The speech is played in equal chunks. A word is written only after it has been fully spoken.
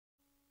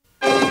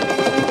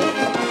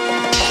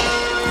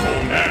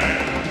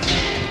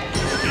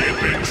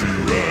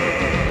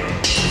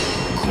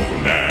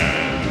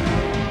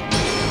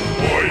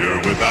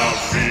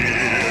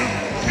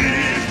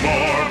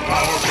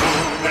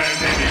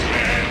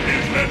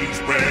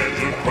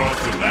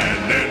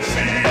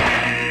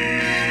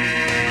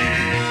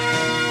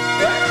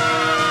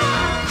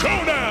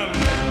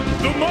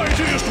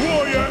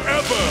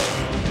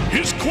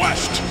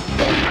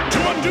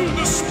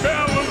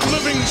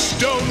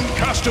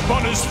revenged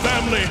upon his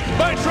family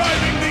by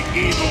driving the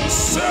evil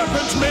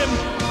serpent men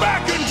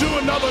back into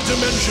another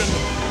dimension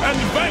and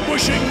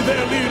vanquishing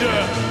their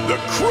leader, the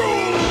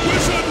cruel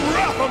wizard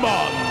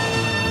Rathamon.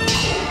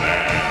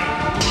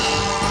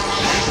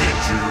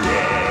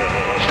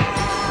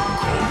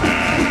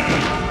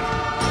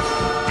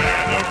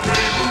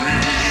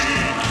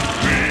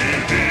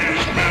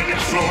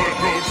 Sword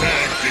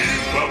protecting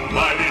the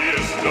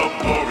mightiest of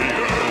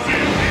warriors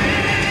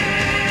indeed.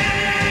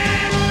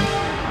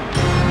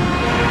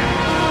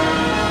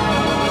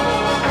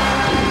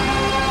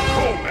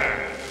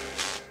 Conan.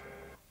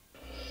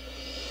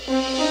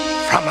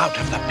 From out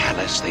of the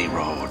palace they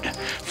rode,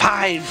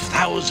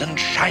 5,000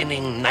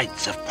 shining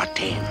knights of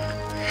Patin.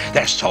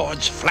 Their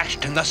swords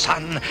flashed in the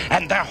sun,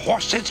 and their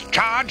horses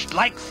charged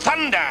like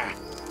thunder.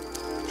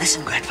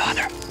 Listen,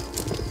 Grandfather.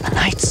 The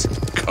knights.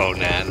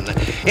 Conan,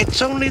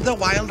 it's only the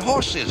wild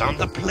horses on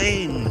the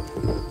plain.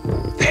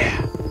 There.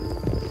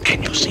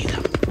 Can you see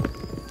them?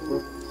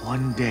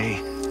 One day,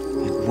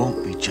 it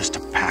won't be just a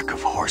pack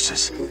of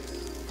horses.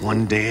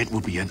 One day it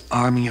will be an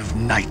army of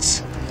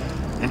knights.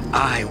 And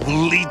I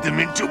will lead them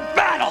into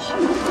battle!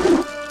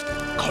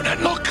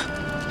 Conan, look!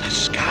 The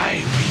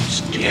sky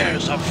breathes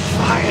tears of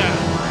fire.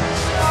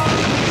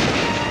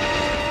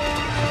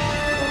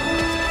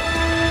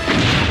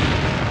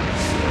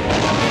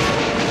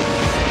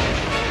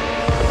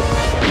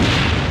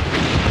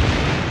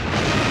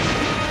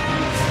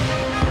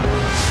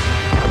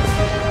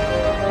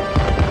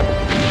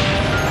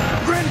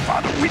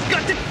 We've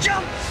got to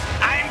jump!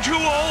 I'm too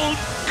old!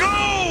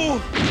 Go!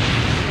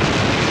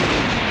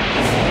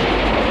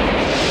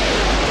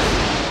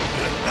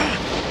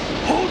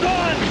 Hold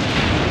on!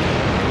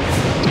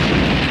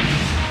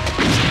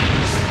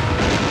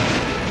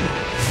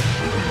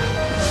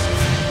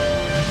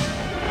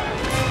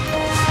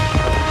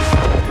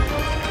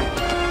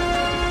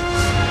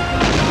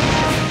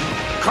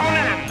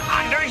 Conan,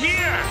 under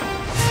here!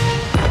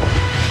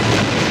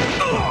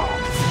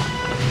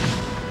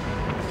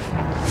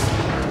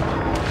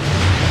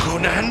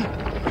 Conan?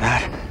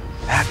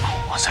 That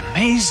was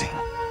amazing.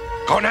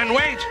 Conan,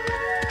 wait!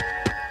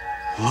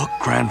 Look,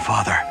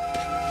 Grandfather.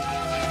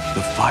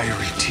 The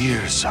fiery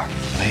tears are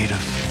made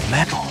of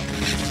metal.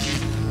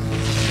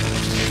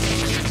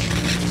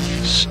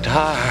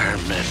 Star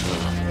metal.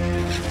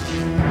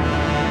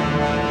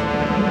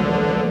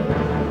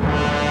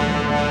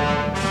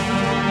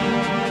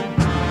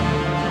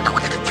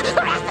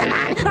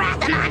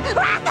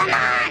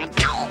 Rathamon!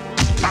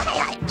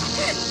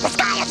 The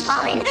sky is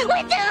falling!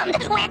 We're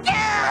doomed! We're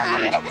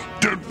doomed!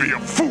 Don't be a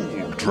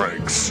fool,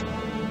 Dregs.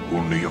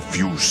 Only a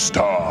few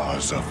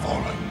stars have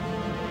fallen.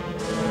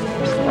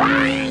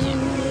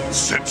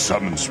 Set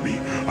summons me.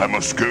 I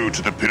must go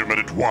to the pyramid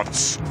at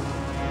once.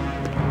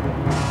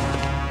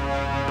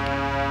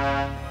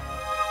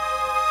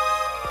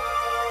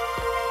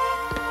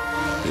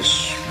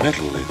 This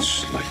metal,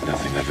 it's like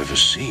nothing I've ever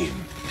seen.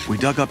 We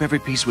dug up every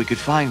piece we could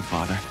find,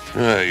 Father.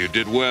 You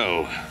did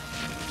well.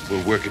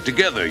 We'll work it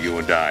together, you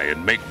and I,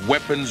 and make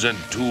weapons and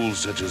tools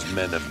such as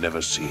men have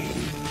never seen.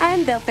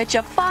 And they'll fetch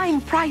a fine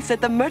price at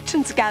the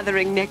merchants'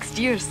 gathering next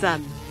year,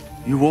 son.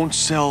 You won't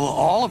sell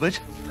all of it?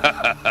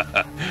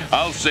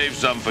 I'll save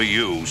some for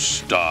you,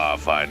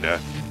 Starfinder.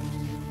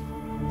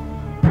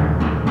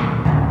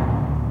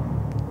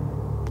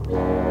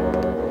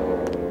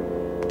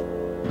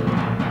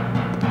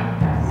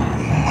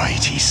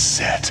 Mighty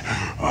Set,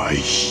 I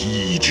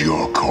heed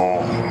your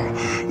call.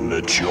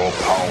 Let your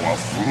power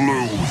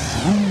flow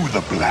through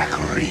the Black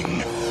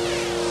Ring.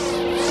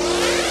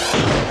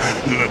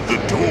 Let the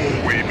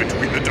doorway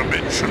between the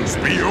dimensions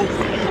be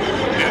open.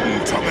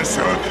 Enter this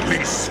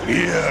earthly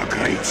sphere,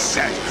 great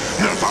Set,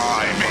 that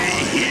I may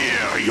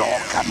hear your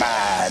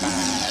command.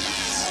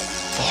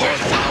 For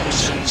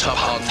thousands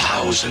upon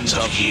thousands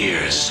of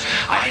years,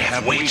 I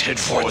have waited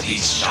for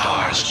these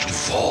stars to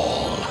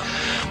fall.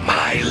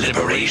 My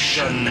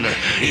liberation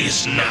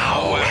is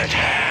now at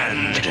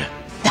hand.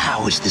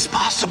 How is this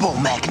possible,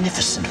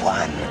 Magnificent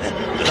One?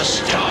 The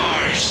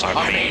stars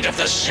are made of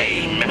the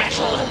same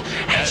metal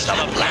as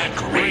the Black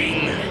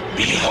Ring.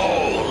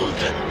 Behold.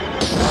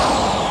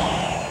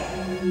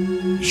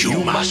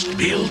 You must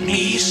build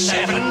me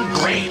 7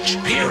 great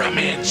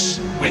pyramids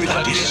with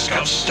a disk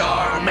of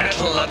star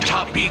metal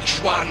atop each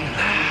one.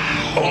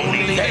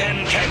 Only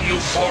then can you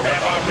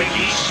forever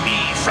release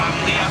me from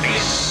the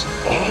abyss.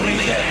 Only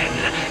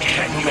then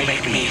can you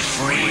make me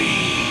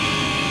free.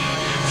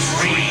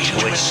 Free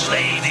to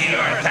enslave the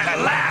earth at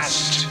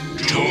last.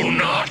 Do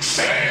not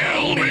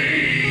fail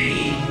me.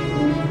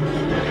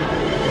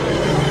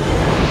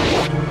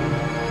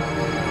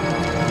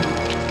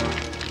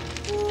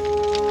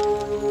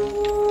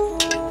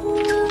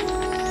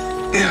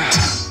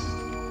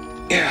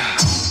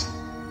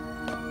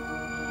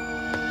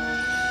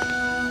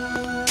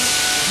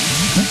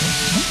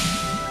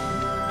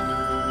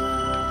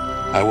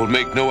 I will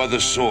make no other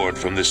sword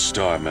from this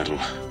star metal,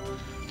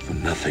 for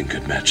nothing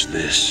could match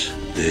this.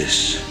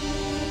 This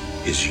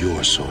is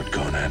your sword,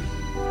 Conan.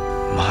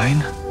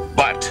 Mine?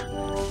 But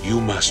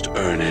you must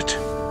earn it.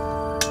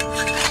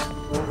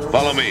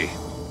 Follow me.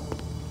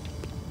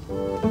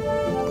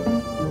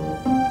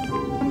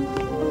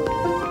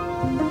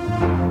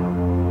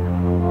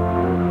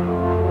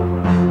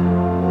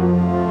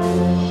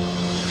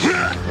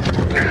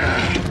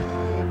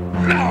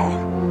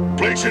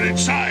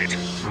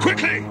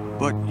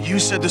 You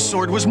said the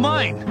sword was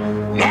mine.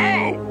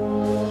 No!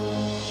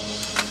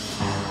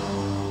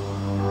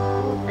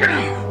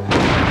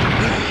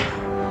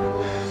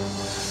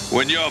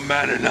 When you're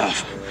man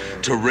enough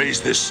to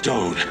raise this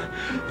stone,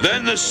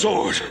 then the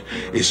sword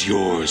is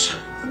yours.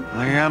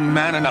 I am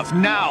man enough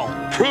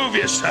now. Prove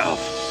yourself.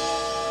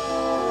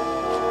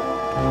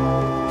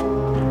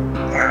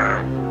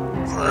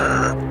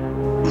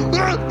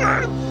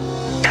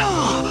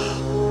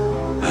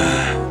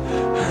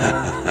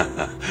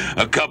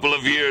 A couple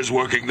of years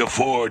working the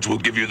forge will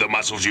give you the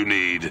muscles you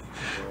need.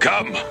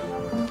 Come.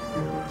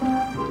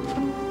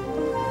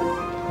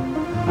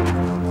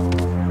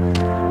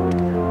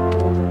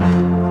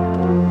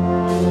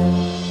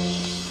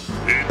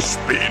 It's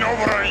been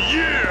over a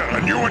year,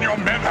 and you and your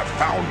men have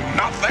found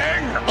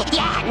nothing?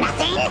 Yeah,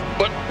 nothing?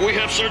 But we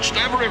have searched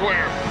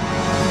everywhere.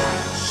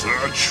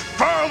 Search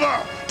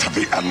further to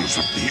the ends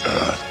of the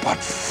earth, but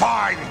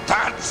find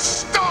that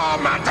star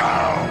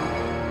metal!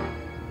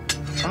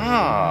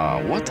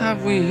 Ah, what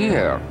have we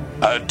here?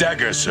 A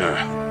dagger, sir.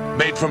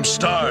 Made from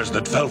stars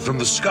that fell from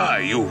the sky.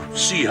 You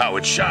see how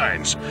it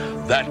shines.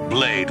 That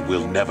blade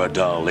will never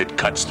dull. It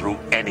cuts through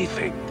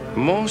anything.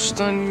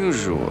 Most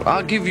unusual.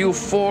 I'll give you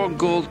 4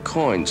 gold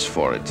coins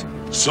for it.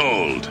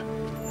 Sold.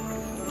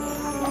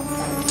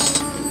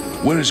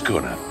 Where is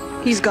Conan?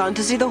 He's gone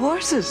to see the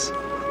horses.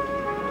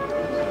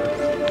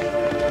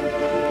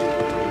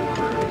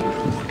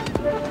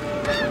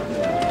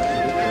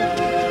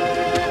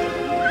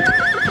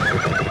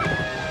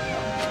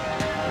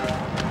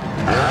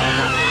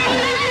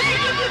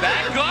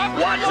 Back up!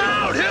 Watch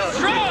out! He's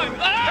strong!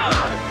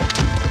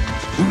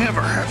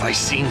 Never have I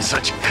seen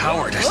such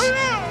cowardice.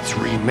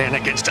 3 men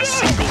against a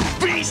single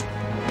beast.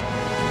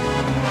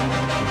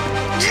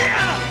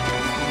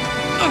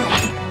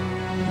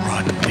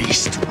 Run,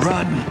 beast,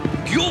 run.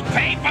 You'll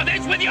pay for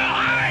this with your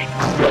hide!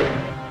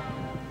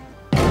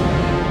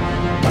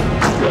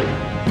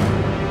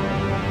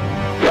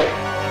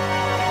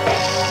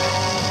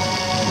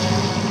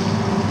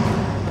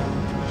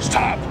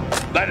 Stop!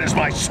 That is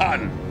my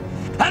son.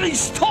 And he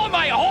stole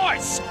my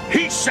horse!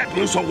 He set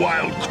loose a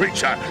wild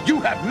creature.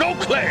 You have no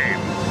claim.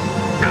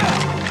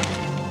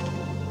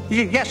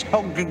 Yes,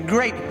 oh,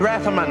 great,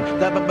 Rathaman.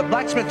 The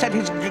blacksmith said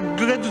his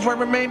goods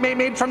were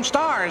made from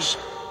stars.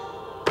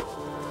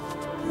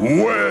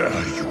 Where,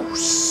 you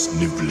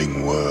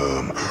sniveling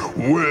worm?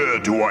 Where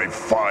do I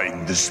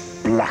find this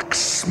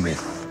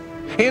blacksmith?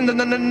 In the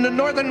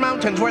northern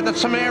mountains where the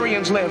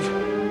Sumerians live.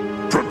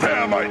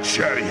 Prepare my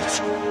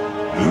chariot.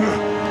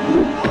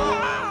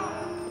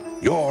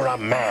 You're a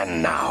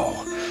man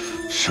now.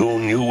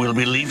 Soon you will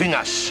be leaving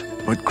us.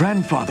 But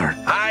grandfather...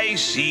 I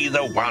see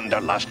the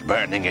wanderlust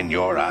burning in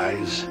your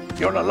eyes.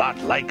 You're a lot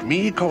like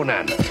me,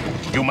 Conan.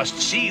 You must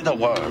see the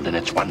world and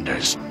its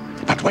wonders.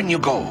 But when you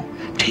go,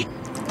 take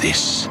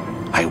this.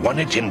 I won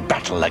it in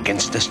battle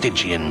against the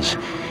Stygians.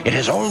 It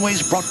has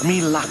always brought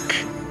me luck.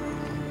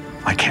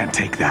 I can't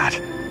take that.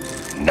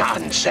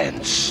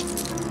 Nonsense.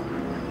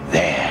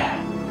 There.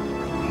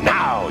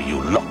 Now you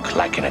look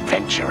like an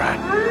adventurer.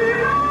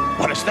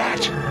 What is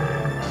that?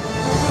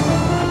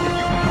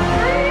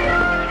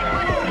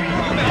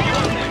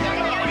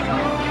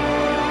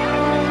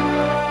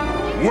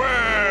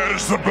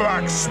 Where's the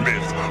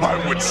blacksmith? I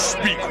would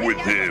speak with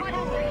him.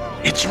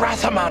 It's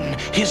Rathaman.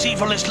 His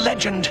evil is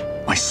legend.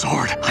 My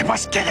sword. I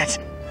must get it.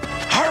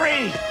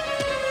 Hurry!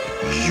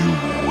 You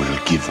will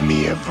give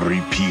me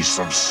every piece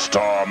of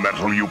star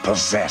metal you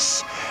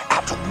possess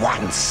at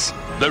once.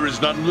 There is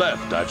none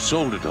left. I've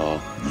sold it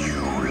all.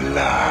 You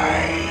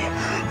lie.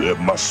 There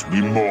must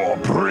be more.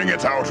 Bring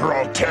it out or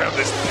I'll tear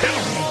this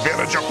pitiful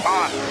village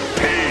apart,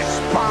 piece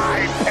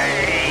by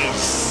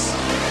piece.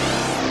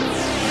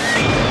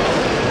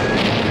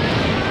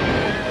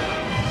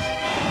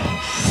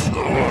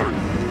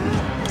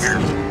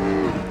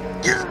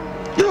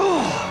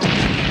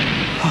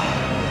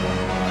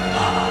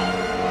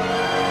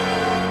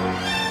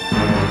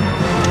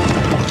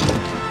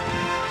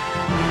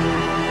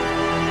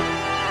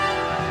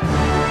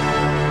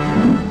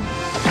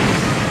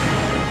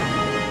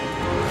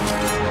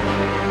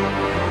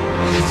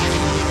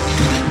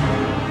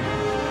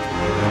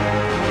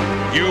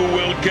 You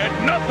will get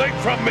nothing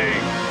from me.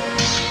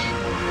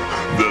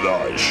 Then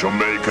I shall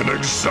make an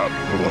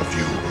example of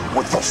you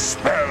with the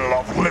spell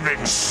of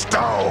living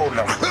stone.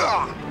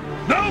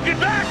 No, get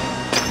back!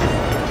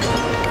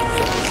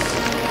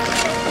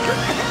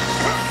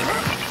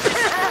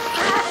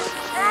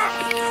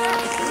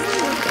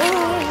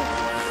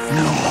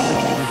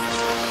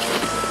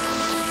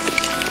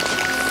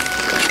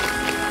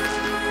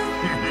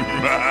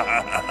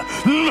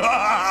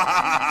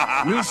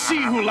 We'll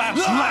see who laughs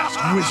last,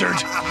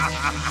 wizard.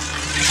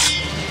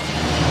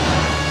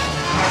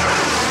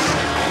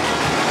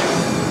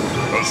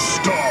 A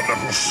star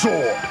metal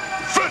sword.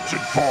 Fetch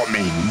it for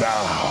me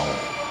now.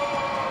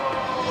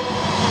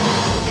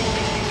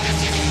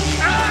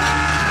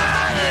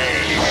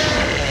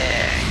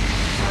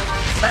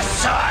 The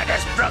sword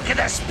has broken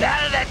the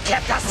spell that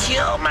kept us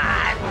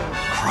human.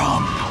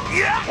 Crumb.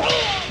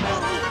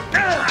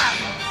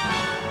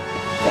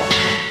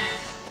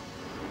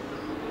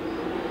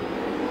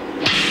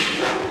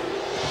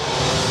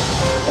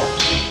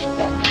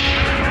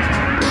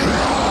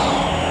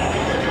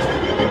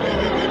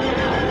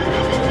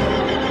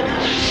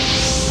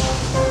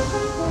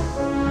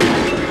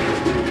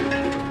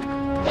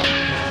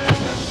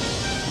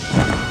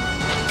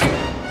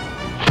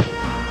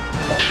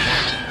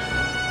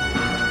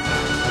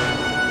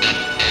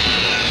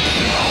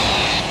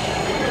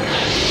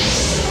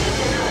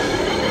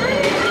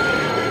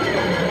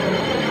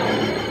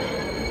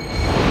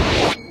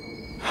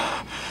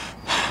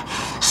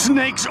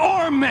 snakes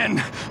or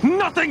men,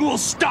 nothing will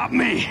stop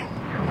me!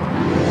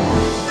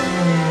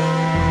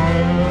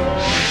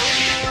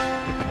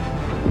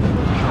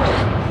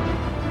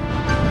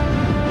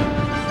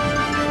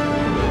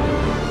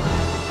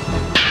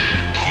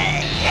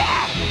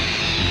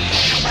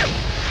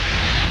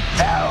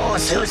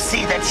 Those who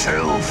see the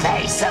true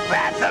face of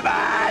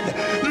Rathamon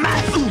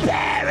must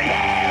perish!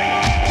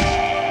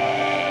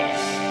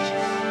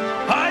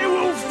 I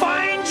will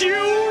find you,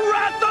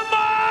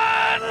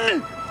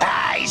 Rathamon!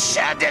 I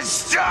shall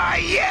destroy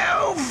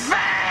you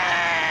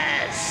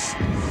first!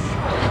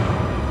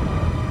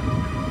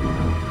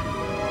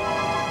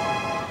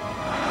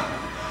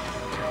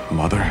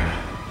 Mother,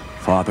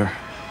 father,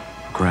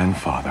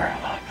 grandfather,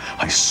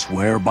 I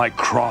swear by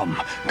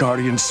Crom,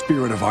 guardian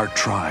spirit of our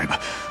tribe,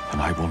 that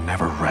I will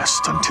never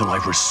rest until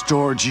I've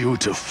restored you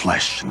to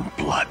flesh and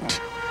blood.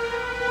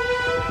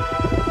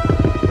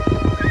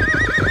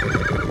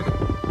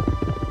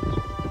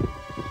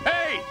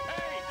 Hey!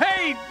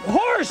 Hey!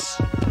 Horse!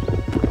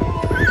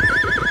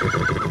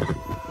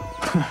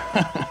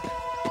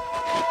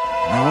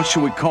 Now, what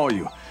should we call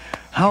you?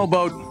 How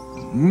about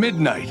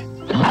Midnight?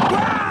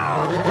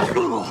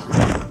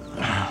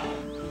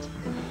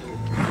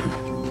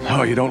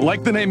 Oh, you don't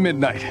like the name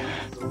Midnight?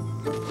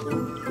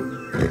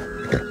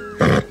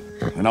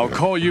 And I'll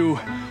call you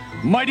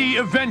Mighty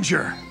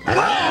Avenger.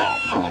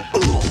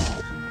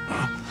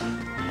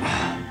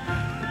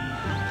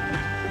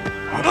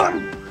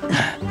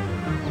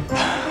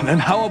 Then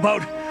how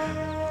about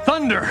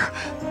Thunder?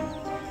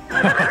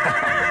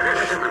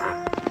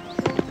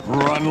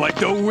 Run like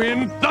the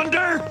wind,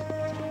 Thunder!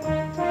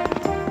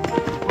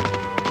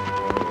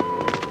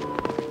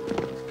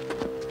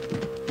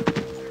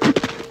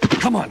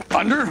 Come on,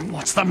 Thunder.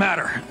 What's the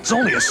matter? It's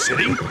only a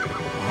city.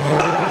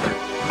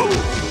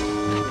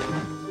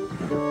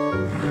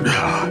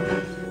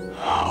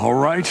 All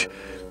right.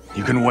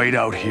 You can wait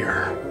out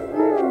here.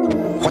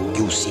 What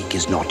you seek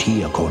is not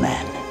here,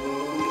 Conan.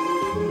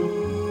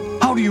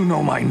 How do you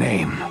know my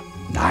name?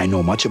 I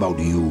know much about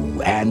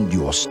you and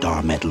your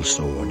star metal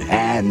sword,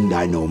 and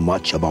I know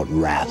much about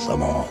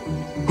Rathamon.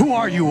 Who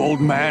are you, old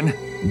man?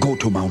 Go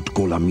to Mount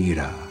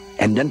Golamira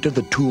and enter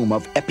the tomb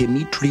of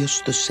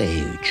Epimetheus the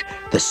Sage.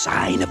 The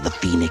sign of the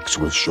Phoenix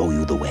will show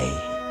you the way.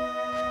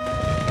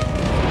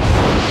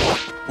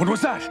 What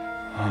was that?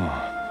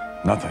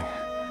 Oh, nothing.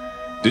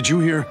 Did you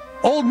hear?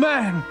 Old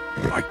man!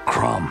 By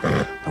Crom,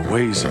 the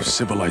ways of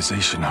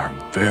civilization are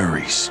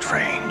very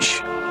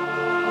strange.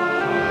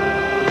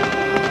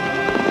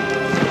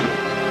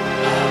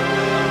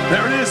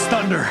 There it is,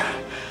 Thunder.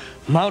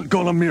 Mount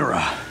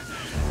Golamira.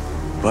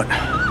 But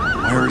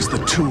where is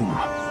the tomb?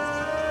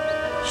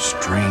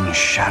 Strange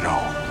shadow.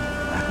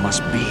 That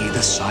must be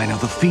the sign of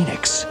the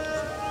Phoenix.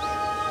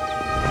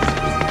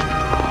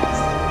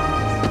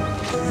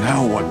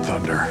 Now what,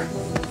 Thunder?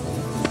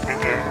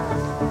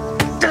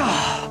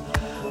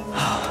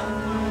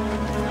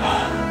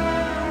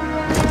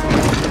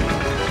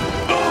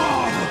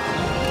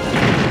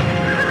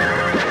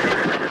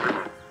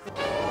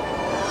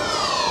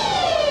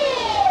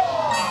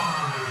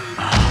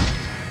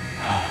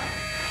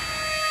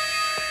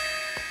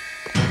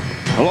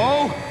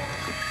 Hello?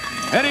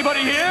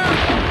 Anybody here?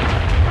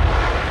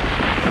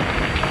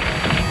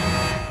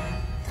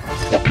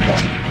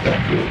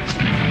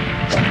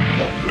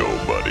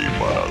 Nobody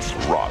but us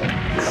rock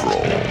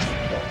trolls.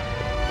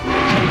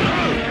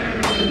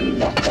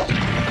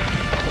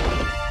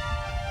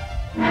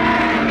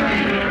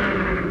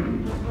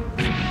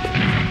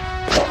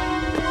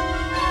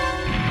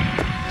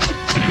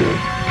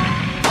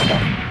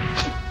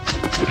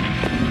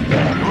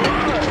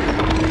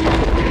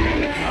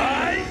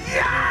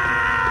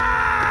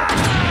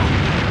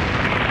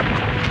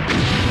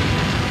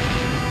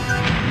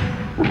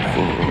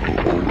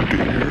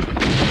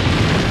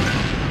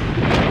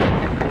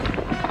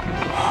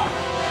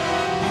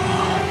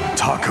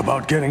 Talk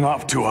about getting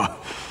off to a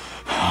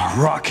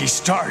rocky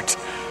start.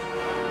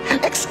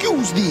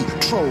 Excuse the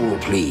troll,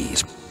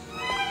 please.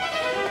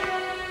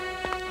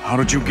 How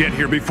did you get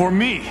here before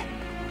me?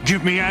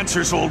 Give me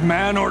answers, old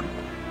man, or...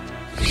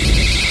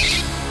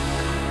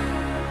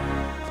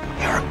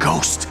 You're a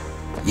ghost.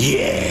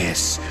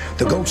 Yes,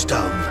 the ghost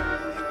of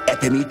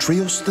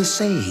Epimetheus the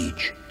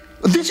Sage.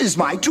 This is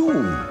my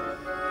tomb.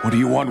 What do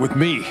you want with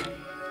me?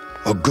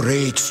 A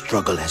great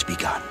struggle has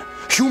begun.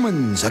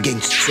 Humans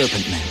against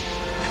serpent men.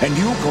 And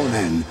you,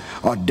 Conan,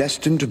 are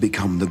destined to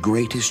become the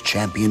greatest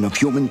champion of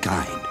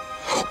humankind.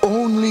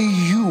 Only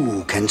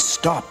you can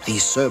stop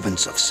these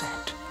servants of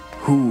Set.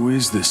 Who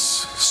is this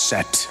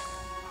Set?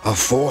 A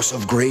force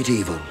of great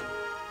evil.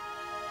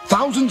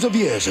 Thousands of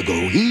years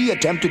ago, he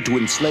attempted to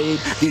enslave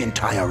the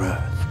entire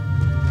Earth.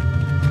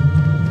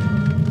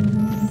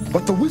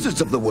 But the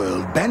wizards of the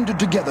world banded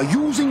together,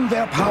 using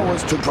their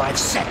powers to drive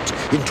Set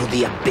into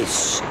the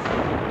abyss.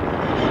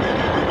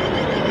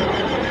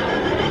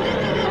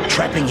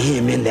 Trapping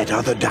him in that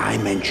other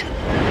dimension.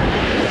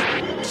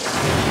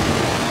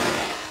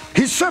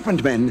 His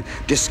serpent men,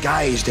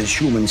 disguised as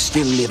humans,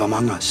 still live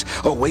among us,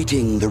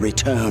 awaiting the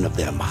return of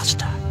their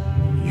master.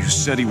 You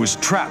said he was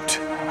trapped.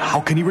 How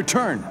can he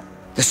return?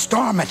 The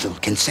star metal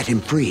can set him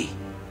free.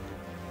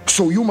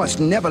 So you must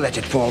never let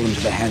it fall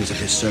into the hands of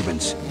his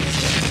servants.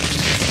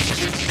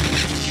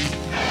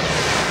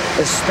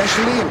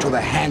 Especially into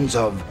the hands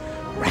of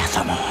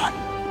Rathamon.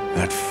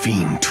 That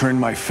fiend turned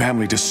my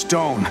family to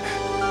stone.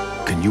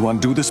 Can you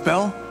undo the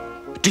spell?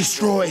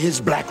 Destroy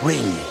his black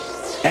ring,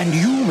 and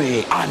you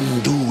may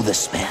undo the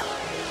spell.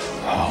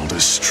 I'll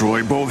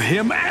destroy both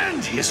him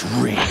and his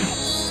ring.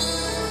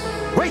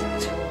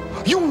 Wait!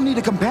 You'll need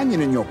a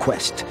companion in your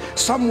quest.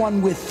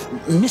 Someone with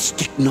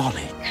mystic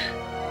knowledge.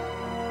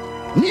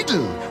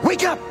 Needle,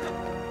 wake up!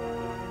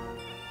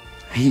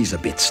 He's a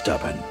bit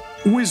stubborn.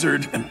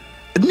 Wizard.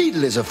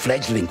 Needle is a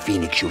fledgling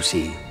phoenix, you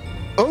see.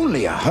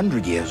 Only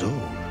 100 years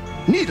old.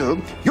 Needle,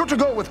 you're to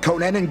go with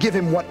Conan and give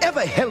him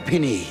whatever help he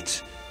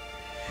needs.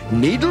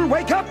 Needle,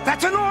 wake up!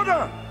 That's an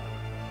order!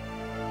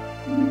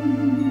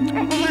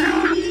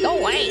 Go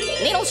away.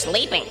 Needle's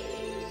sleeping.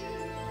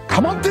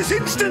 Come on this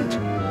instant!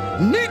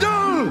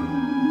 Needle!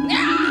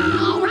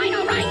 All right.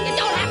 You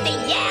don't have to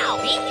yell.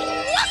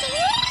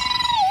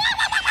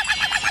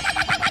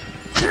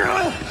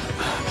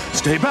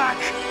 Stay back!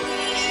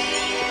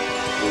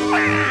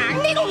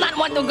 Needle not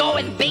want to go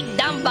with big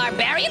dumb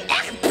barbarian.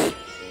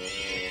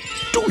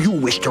 Do you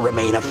wish to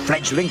remain a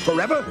fledgling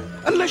forever?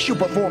 Unless you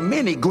perform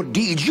many good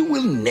deeds, you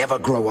will never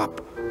grow up.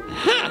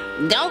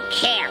 Don't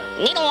care.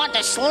 Needle want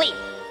to sleep.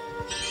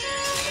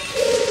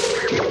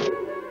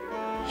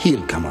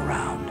 He'll come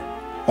around.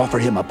 Offer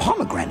him a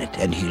pomegranate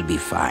and he'll be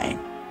fine.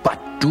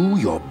 But do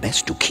your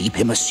best to keep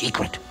him a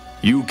secret.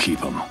 You keep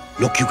him.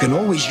 Look, you can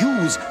always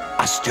use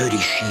a sturdy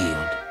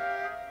shield.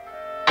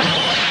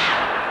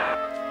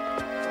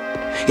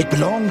 It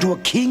belonged to a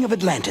king of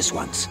Atlantis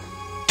once.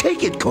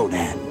 Take it,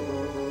 Conan.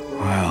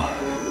 Well,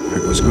 if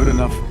it was good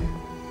enough.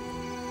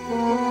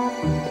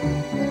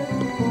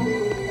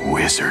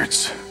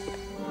 Wizards.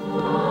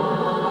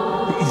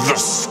 The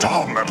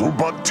star metal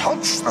but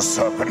touched the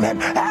serpent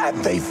men,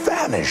 and they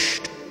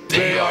vanished.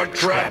 They are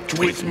trapped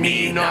with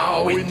me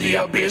now in the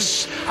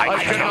abyss.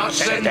 I cannot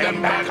send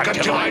them back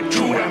until I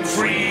too am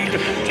freed.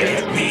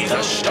 Get me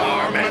the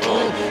star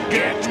metal.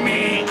 Get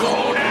me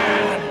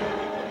Conan.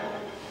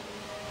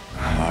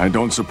 I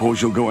don't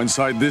suppose you'll go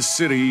inside this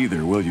city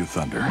either, will you,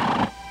 Thunder?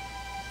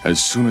 As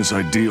soon as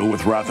I deal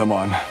with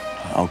Rathamon,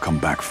 I'll come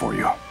back for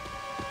you.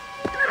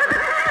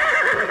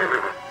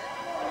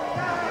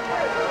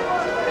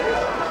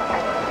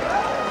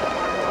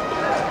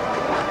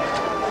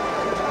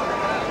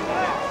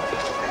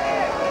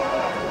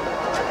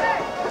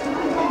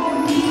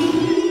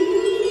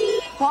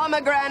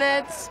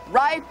 Pomegranates,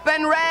 ripe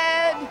and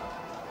red.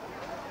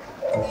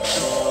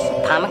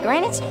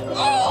 Pomegranates?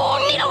 Oh,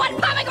 Needle want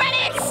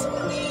pomegranates!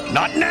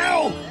 Not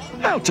now!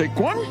 I'll take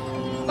one.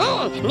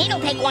 Needle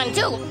take one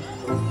too.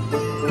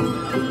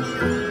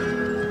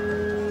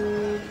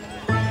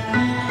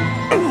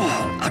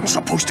 I'm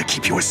supposed to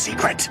keep you a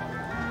secret.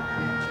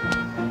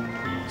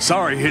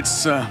 Sorry,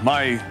 it's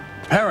my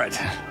parrot.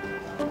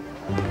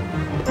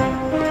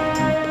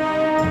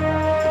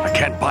 I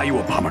can't buy you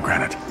a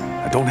pomegranate.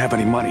 I don't have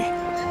any money,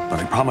 but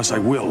I promise I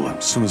will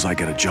as soon as I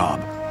get a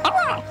job.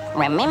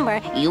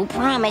 Remember, you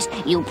promised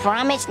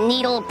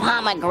Needle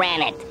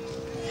pomegranate.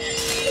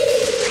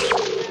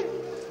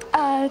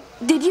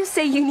 Did you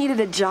say you needed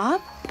a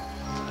job?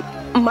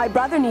 My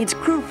brother needs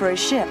crew for a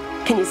ship.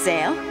 Can you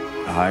sail?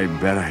 I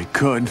bet I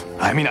could.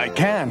 I mean, I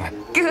can.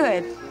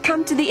 Good.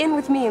 Come to the inn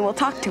with me and we'll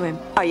talk to him.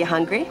 Are you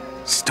hungry?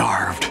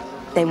 Starved.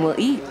 Then we'll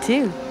eat,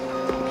 too.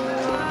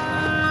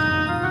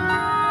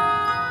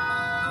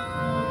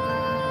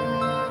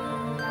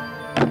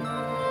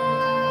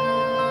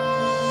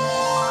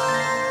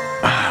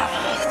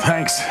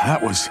 Thanks.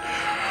 That was...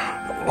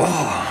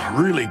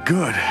 really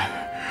good.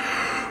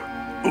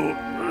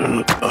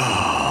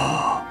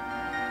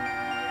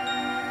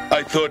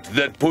 I thought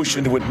that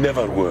potion would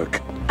never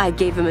work. I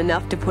gave him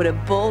enough to put a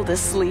bull to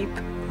sleep.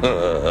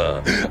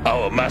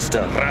 Our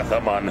master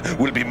Rathamon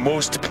will be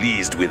most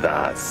pleased with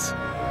us.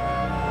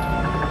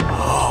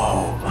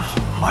 Oh,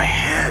 my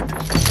head.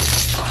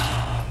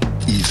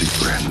 Easy,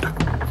 friend.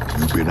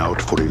 You've been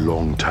out for a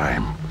long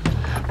time.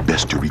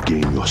 Best to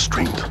regain your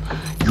strength.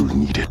 You'll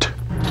need it.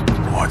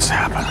 What's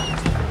happened?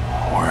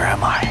 Where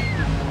am I?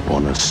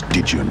 On a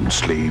Stygian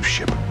slave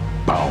ship,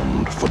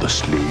 bound for the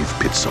slave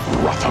pits of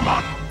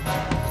Rathamon.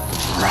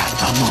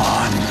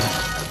 Rathamon.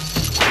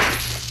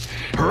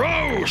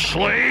 Row,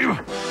 slave!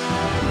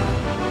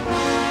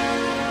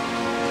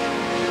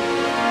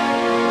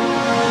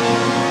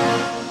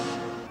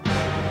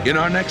 In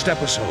our next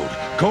episode,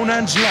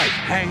 Conan's life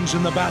hangs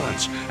in the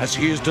balance as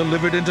he is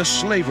delivered into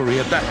slavery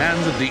at the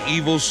hands of the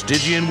evil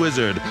Stygian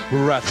wizard,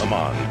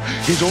 Rathamon.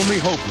 His only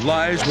hope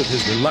lies with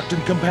his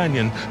reluctant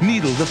companion,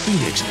 Needle the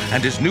Phoenix,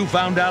 and his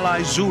newfound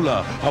ally,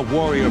 Zula, a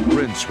warrior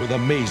prince with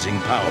amazing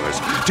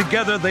powers.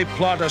 Together they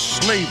plot a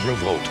slave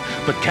revolt.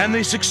 But can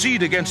they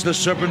succeed against the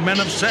Serpent Men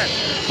of Set?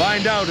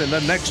 Find out in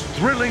the next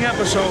thrilling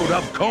episode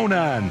of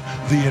Conan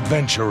the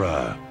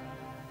Adventurer.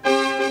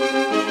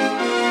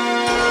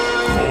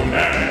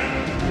 Conan,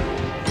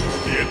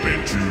 the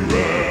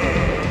adventurer.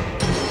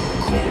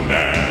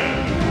 Conan.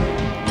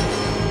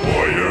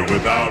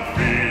 without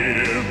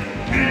fear.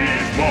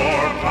 He's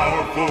more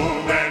powerful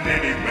than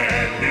any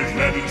man. His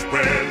legend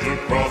spreads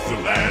across the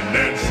land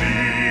and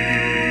sea.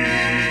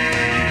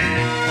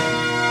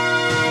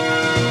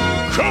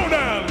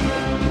 Conan,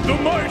 the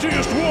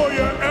mightiest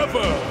warrior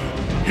ever.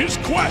 His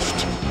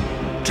quest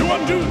to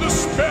undo the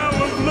spell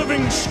of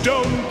living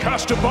stone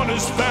cast upon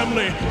his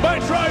family by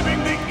driving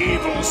the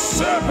evil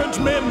serpent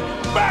men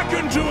back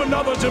into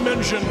another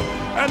dimension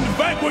and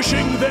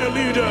vanquishing their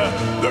leader,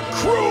 the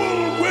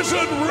cruel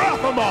wizard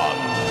Rathamon.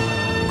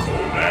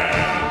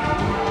 Conan,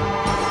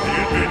 the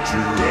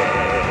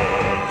adventurer.